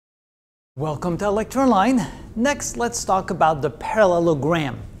Welcome to Electroline. Next, let's talk about the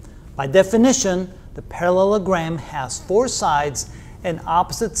parallelogram. By definition, the parallelogram has four sides and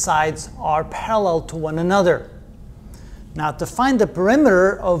opposite sides are parallel to one another. Now, to find the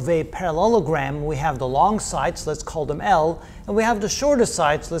perimeter of a parallelogram, we have the long sides, let's call them L, and we have the shorter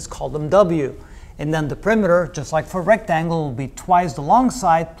sides, let's call them W. And then the perimeter, just like for a rectangle, will be twice the long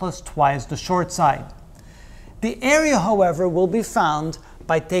side plus twice the short side. The area, however, will be found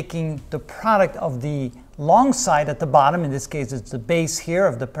by taking the product of the long side at the bottom, in this case it's the base here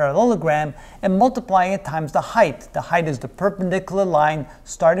of the parallelogram, and multiplying it times the height. The height is the perpendicular line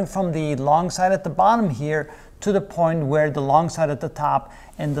starting from the long side at the bottom here to the point where the long side at the top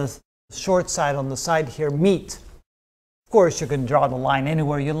and the short side on the side here meet. Of course, you can draw the line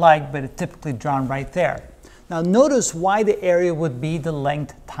anywhere you like, but it's typically drawn right there. Now notice why the area would be the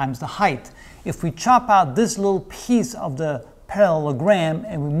length times the height. If we chop out this little piece of the parallelogram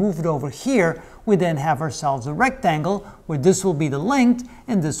and we move it over here, we then have ourselves a rectangle where this will be the length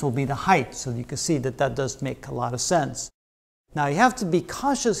and this will be the height. So you can see that that does make a lot of sense. Now you have to be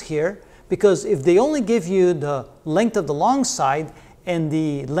cautious here, because if they only give you the length of the long side and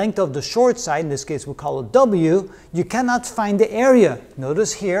the length of the short side, in this case we call it W, you cannot find the area.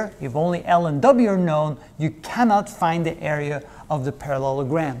 Notice here, if only L and W are known, you cannot find the area of the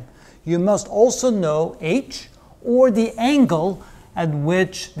parallelogram. You must also know H, or the angle at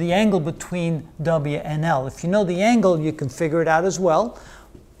which the angle between W and L. If you know the angle, you can figure it out as well.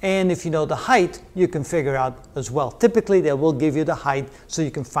 And if you know the height, you can figure out as well. Typically, they will give you the height so you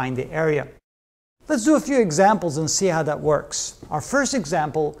can find the area. Let's do a few examples and see how that works. Our first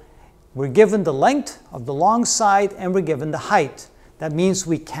example, we're given the length of the long side and we're given the height. That means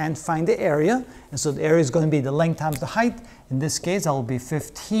we can't find the area. And so the area is going to be the length times the height. In this case, that will be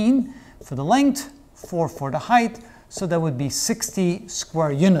 15 for the length, 4 for the height, so that would be 60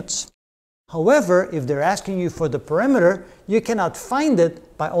 square units. However, if they're asking you for the perimeter, you cannot find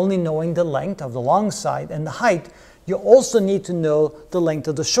it by only knowing the length of the long side and the height. You also need to know the length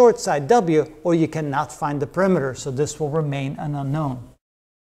of the short side, W, or you cannot find the perimeter, so this will remain an unknown.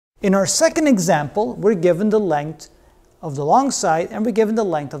 In our second example, we're given the length of the long side and we're given the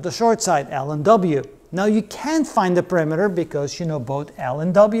length of the short side, L and W. Now you can't find the perimeter because you know both L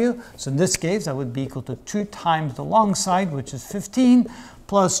and W. So in this case, that would be equal to 2 times the long side, which is 15,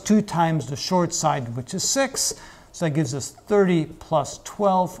 plus 2 times the short side, which is 6. So that gives us 30 plus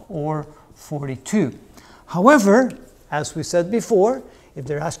 12, or 42. However, as we said before, if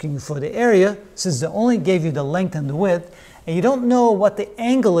they're asking you for the area, since they only gave you the length and the width, and you don't know what the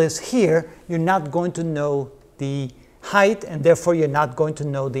angle is here, you're not going to know the height, and therefore you're not going to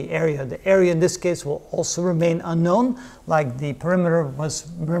know the area. The area in this case will also remain unknown, like the perimeter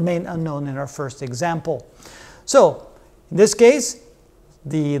remain unknown in our first example. So in this case,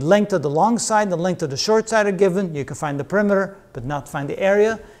 the length of the long side and the length of the short side are given. You can find the perimeter but not find the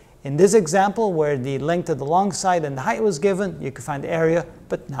area. In this example, where the length of the long side and the height was given, you can find the area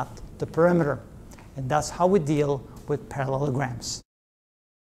but not the perimeter. And that's how we deal with parallelograms.